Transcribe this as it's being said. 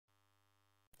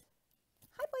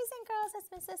girls, it's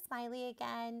Mrs. Smiley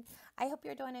again. I hope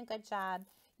you're doing a good job.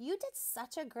 You did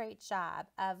such a great job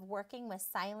of working with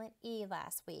silent E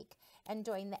last week and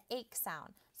doing the ache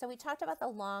sound. So we talked about the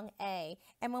long A,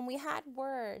 and when we had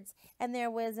words and there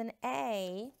was an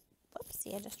A,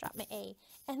 oopsie, I just dropped my A,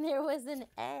 and there was an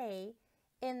A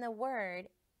in the word,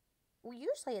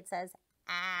 usually it says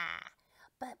ah,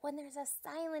 but when there's a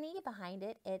silent E behind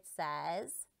it, it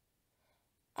says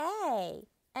A.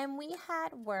 And we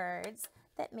had words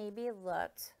that maybe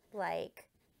looked like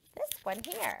this one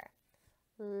here.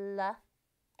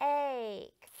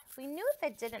 Ache. We knew if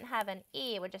it didn't have an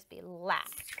E, it would just be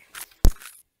lack.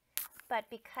 But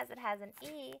because it has an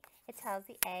E, it tells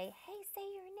the A, hey, say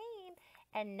your name.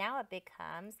 And now it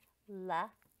becomes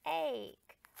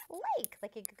ache. Lake,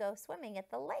 like you could go swimming at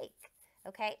the lake.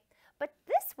 Okay? But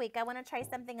this week, I want to try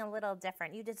something a little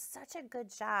different. You did such a good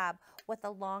job with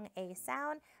the long A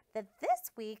sound that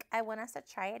this week, I want us to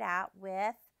try it out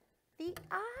with the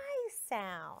I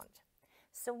sound.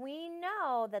 So we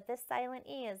know that this silent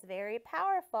E is very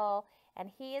powerful, and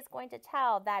he is going to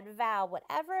tell that vowel,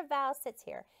 whatever vowel sits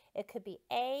here. It could be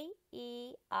A,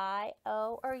 E, I,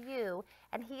 O, or U,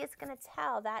 and he is going to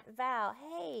tell that vowel,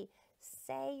 hey,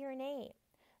 say your name.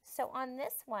 So on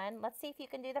this one, let's see if you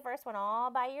can do the first one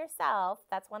all by yourself.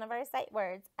 That's one of our sight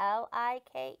words,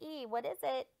 L-I-K-E. What is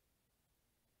it?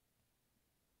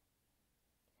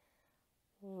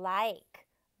 Like,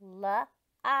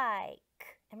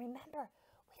 like. And remember,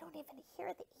 we don't even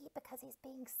hear the E because he's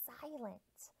being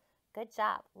silent. Good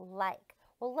job, like.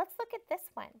 Well, let's look at this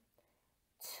one.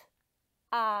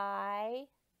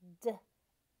 T-I-D. And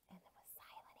it was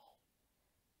silent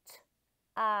E.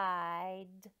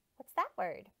 T-I-D. What's that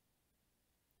word?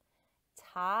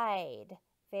 Tide.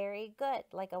 Very good.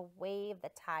 Like a wave, the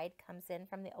tide comes in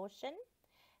from the ocean.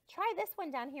 Try this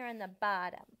one down here on the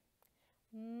bottom.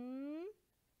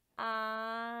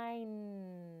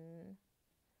 Ein.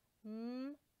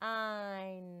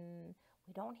 Ein.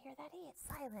 We don't hear that E, it's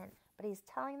silent, but he's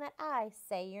telling that I,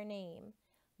 say your name.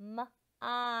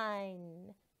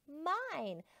 Mine.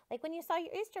 Mine. Like when you saw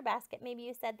your Easter basket, maybe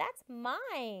you said, that's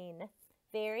mine.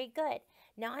 Very good.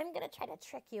 Now I'm going to try to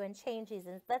trick you and change these,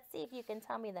 and let's see if you can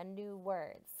tell me the new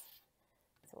words.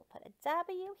 So we'll put a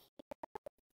W here.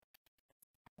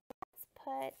 Let's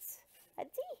put a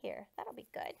D here. That'll be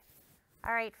good.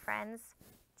 All right, friends,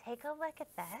 take a look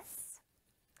at this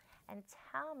and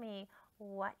tell me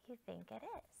what you think it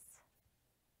is.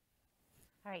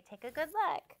 All right, take a good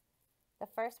look. The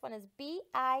first one is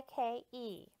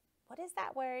B-I-K-E. What is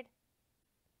that word?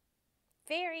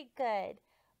 Very good.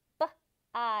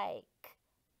 B-I-K.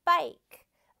 Bike.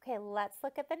 Okay, let's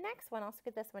look at the next one. I'll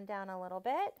scoot this one down a little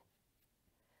bit.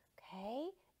 Okay,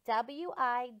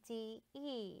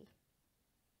 W-I-D-E.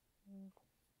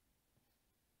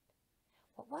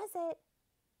 What was it?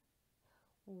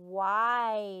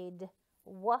 Wide.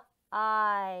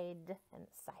 Wide. And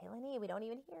silent E, we don't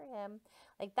even hear him.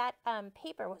 Like that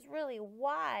paper was really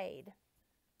wide.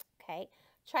 Okay,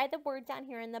 try the word down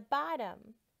here in the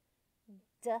bottom.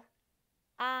 Dine.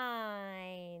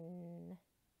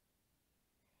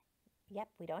 Yep,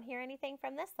 we don't hear anything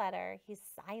from this letter. He's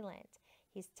silent.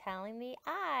 He's telling the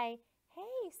I,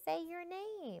 hey, say your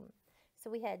name. So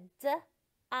we had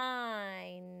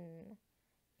dine.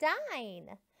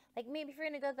 Dine. Like maybe if you're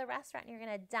going to go to the restaurant and you're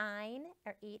going to dine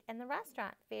or eat in the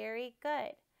restaurant. Very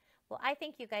good. Well, I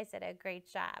think you guys did a great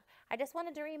job. I just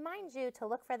wanted to remind you to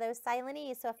look for those silent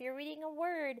E's. So if you're reading a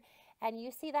word and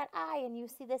you see that I and you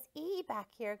see this E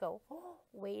back here, go, oh,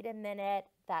 wait a minute.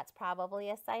 That's probably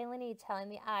a silent E telling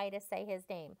the I to say his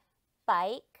name.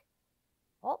 Bike.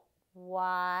 Oh,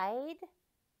 wide.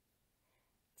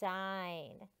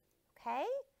 Dine. Okay?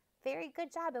 Very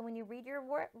good job. And when you read your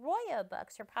Royo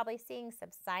books, you're probably seeing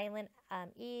some silent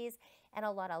E's and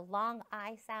a lot of long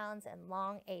I sounds and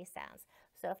long A sounds.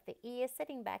 So if the E is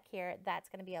sitting back here, that's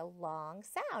going to be a long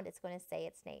sound. It's going to say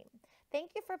its name.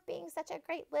 Thank you for being such a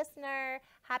great listener.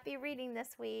 Happy reading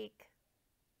this week.